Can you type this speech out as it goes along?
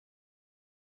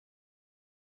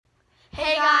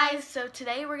Hey guys, so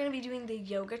today we're going to be doing the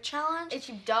yoga challenge. If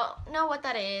you don't know what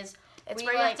that is, it's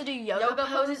where you have to do yoga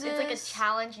poses. It's like a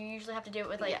challenge. You usually have to do it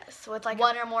with like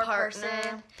one or more partner.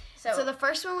 person. So the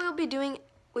first one we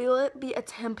will be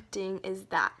attempting is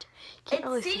that.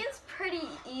 It seems pretty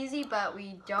easy, but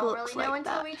we don't really know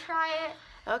until we try it.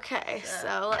 Okay,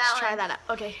 so let's try that out.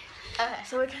 Okay. Okay.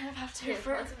 So we kind of have to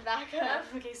first back up.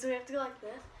 Okay, so we have to go like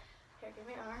this. Here, give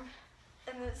me your arm.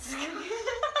 And this.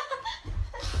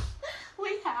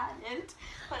 We had it.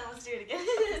 But let's do it again.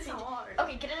 It's so hard.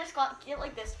 Okay, get in a squat. Get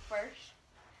like this first.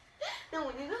 No,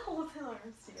 we need to hold the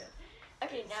arms together.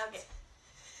 Okay, now get.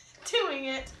 Doing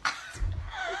it.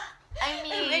 I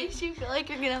mean, it makes you feel like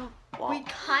you're gonna walk. We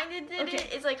kind of did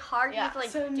it. It's like hard. Yeah. You have to, like,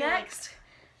 so do next,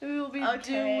 we will be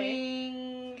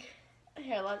doing.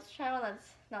 Here, let's try one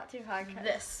that's not too hard.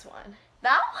 This one.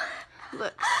 That one?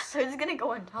 Look. So it's gonna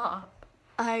go on top.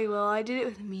 I did it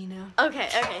with Mina. Okay,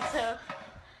 so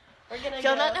we're gonna If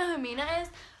y'all don't know who Mina is,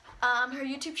 her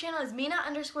YouTube channel is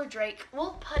Mina_Drake.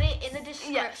 We'll put it in the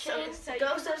description. Yeah, so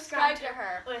go subscribe to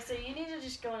her. Okay, so you need to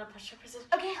just go in a push-up position.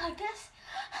 Okay, like this.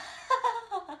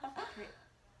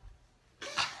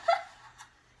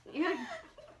 You're doing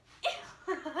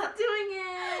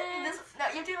it. No,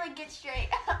 you have to like get straight.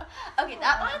 Okay,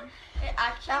 that one. It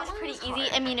actually was pretty easy.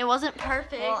 Hard. I mean, it wasn't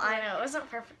perfect. Well, I know it wasn't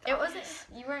perfect. It wasn't.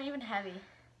 You weren't even heavy.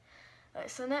 Alright,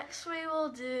 so next we will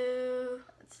do.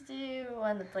 Let's do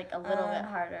one that's like a little bit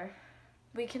harder.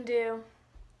 We can do.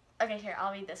 Okay, here,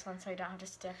 I'll read this one so I don't have to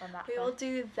step on that one. We will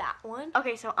do that one.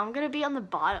 Okay, so I'm gonna be on the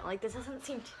bottom. Like, this doesn't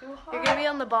seem too hard. You're gonna be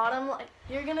on the bottom.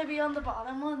 You're gonna be on the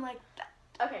bottom one like that.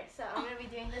 Okay, so I'm gonna be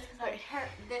doing this because I hurt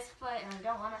this foot and I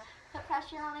don't want to put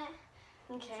pressure on it.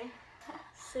 Okay.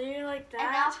 So you're like that.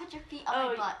 And now put your feet on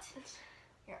my butt.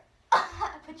 Here.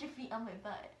 Put your feet on my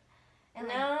butt. And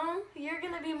no, you're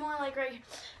gonna be more like right.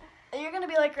 You're gonna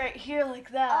be like right here, like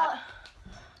that.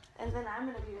 And then I'm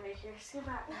gonna be right here. Scoot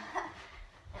back.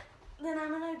 Then I'm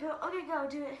gonna go. Okay, go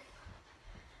do it.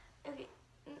 Okay,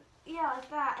 yeah, like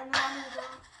that. And then I'm gonna go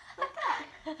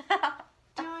like that.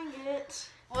 Doing it.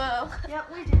 Whoa. Yep,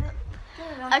 we did it.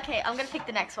 Good enough. Okay, I'm gonna pick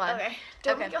the next one. Okay.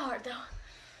 Don't make it hard though.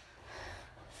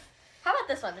 How about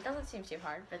this one? It doesn't seem too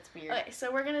hard, but it's weird. Okay, so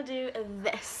we're gonna do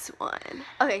this one.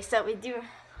 Okay, so we do.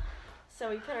 So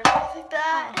we put our legs like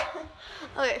that.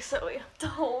 Okay, so we have to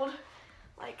hold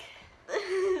like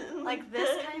this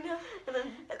kind of, and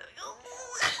then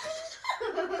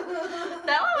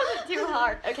that one wasn't too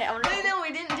hard. Okay, I'm gonna. No,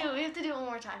 we didn't do it. We have to do it one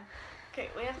more time. Okay,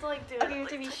 we have to like do it. Okay, you have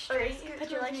to be straight. Okay, put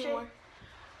your legs straight.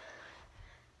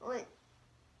 Like.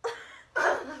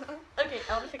 Okay,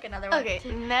 I want to pick another one. Okay,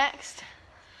 next,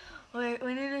 we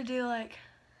need to do like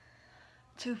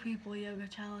 2 people yoga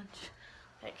challenge.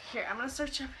 Like here, I'm gonna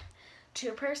search up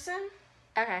 2-person.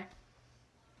 Okay.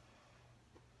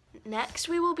 Next,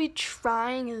 we will be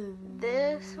trying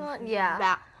this one.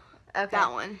 Yeah.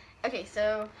 That one. Okay,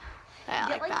 so yeah,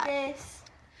 get like that. this.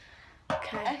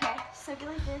 Okay. Okay, so get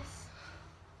like this.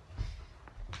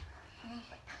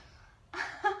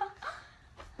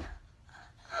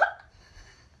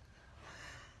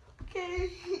 Okay.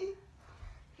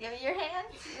 Give me your hand.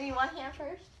 Give me one hand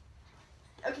first.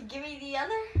 Okay, give me the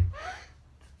other.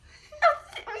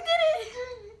 We did it!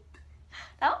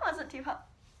 That one wasn't too hard.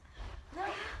 No,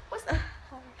 what's that?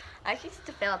 I actually used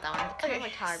to fail at that one. It Okay,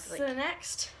 was hard. So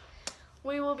next,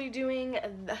 we will be doing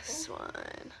this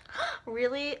one.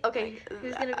 Really? Okay, Like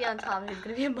who's gonna be on top and who's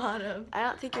gonna be on bottom? I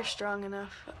don't think you're strong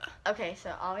enough. Okay,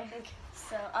 so I'll be.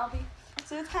 So I'll be.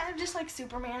 So it's kind of just like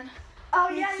Superman. Oh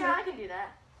yeah, I can do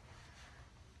that.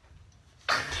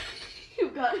 You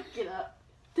gotta get up.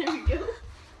 There we go.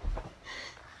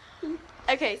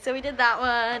 Okay, so we did that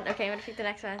one. Okay, I'm gonna pick the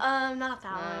next one. Not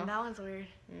that one. That one's weird.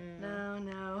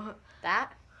 No.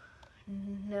 That?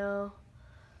 No.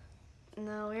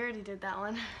 No, we already did that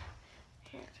one.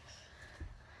 Here.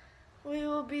 We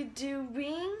will be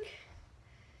doing.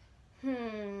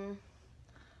 These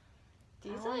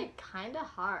are like kind of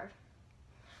hard.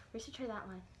 We should try that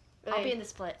one. I'll be in the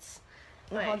splits.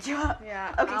 Wait. Hold you up.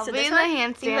 Yeah. Okay, I'll so be this in the one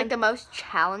handstand. seems like the most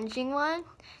challenging one.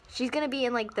 She's gonna be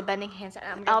in like the bending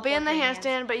handstand. I'll be in the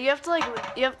handstand, but you have to like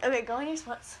okay, go in your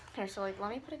splits. Here, so like let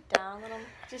me put it down a little.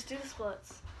 Just do the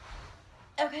splits.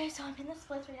 Okay, so I'm in the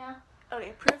splits right now.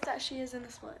 Okay, proof that she is in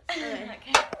the splits.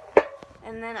 Okay.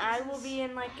 And then I will be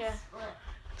in like a.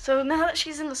 So now that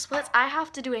she's in the splits, I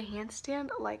have to do a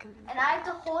handstand like. And I have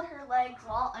to hold her legs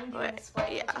while I'm doing the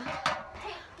splits. Yeah.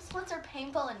 Splits are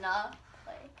painful enough.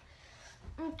 Like.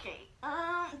 Okay.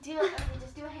 Just do a handstand.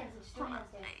 Just do a handstand.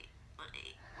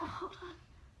 Hold on.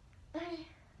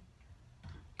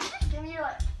 Give me your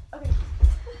leg. Okay.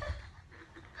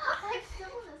 I'm still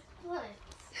in the splits.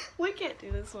 We can't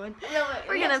do this one. No,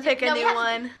 We're gonna pick a new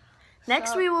one.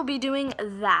 Next, we will be doing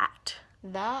that.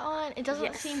 That one, it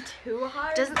doesn't seem too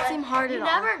hard. Doesn't seem hard at all.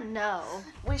 You never know.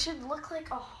 We should look like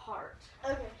a heart.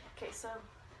 Okay. Okay, so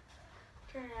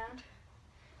turn around.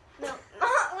 No,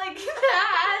 not like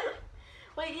that.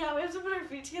 Wait, yeah, we have to put our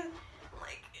feet together.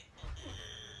 Like.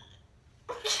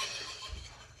 Okay,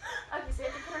 so we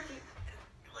have to put our feet.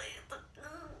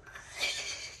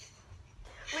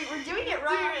 Wait, we're doing it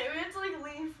wrong. We have to like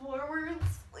lean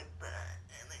forwards like that,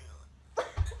 and then.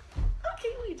 Okay,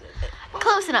 we did it.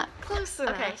 Close enough. Close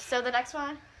enough. Okay, so the next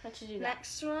one. What should you do?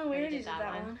 Next one, we already did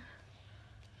that one.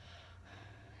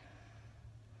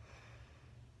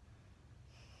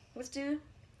 Let's do.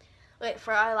 Wait,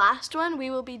 for our last one, we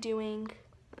will be doing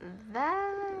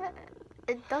That.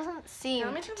 It doesn't seem.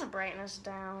 Let me turn the brightness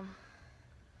down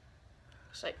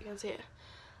so you can see it.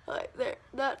 Like there.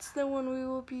 That's the one we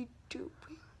will be doing.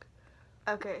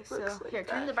 Okay, so Looks like here,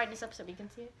 turn that. the brightness up so we can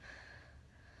see it.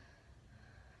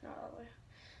 Not all the way.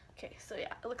 Okay, so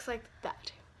yeah, it looks like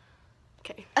that.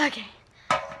 Okay. Okay.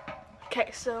 Okay,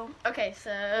 so Okay,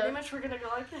 so pretty much we're gonna go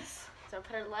like this. so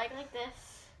put our leg like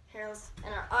this, Here, let's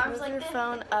and our arms move like your this.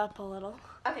 phone up a little.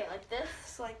 Okay, like this.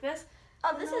 Just like this.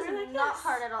 Oh, this And is then we're like not this.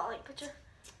 hard at all. Like, put your.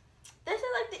 This is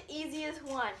like the easiest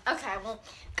one. Okay, well,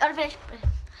 gotta finish.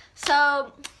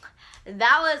 So,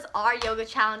 that was our yoga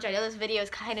challenge. I know this video is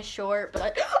kind of short,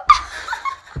 but.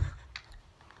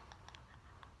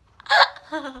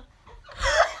 I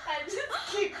just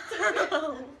kicked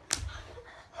it.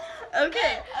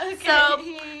 Okay, so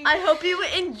I hope you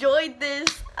enjoyed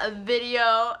this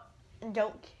video.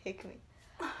 Don't kick me.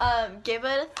 Give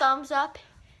it a thumbs up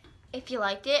if you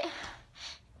liked it.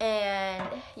 And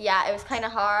yeah, it was kind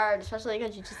of hard, especially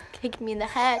because you just kicked me in the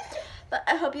head. But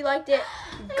I hope you liked it.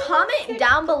 Comment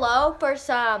down below for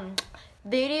some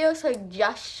video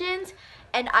suggestions,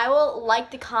 and I will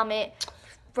like the comment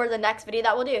for the next video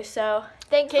that we'll do. So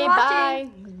thanks for watching.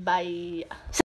 Bye. Bye.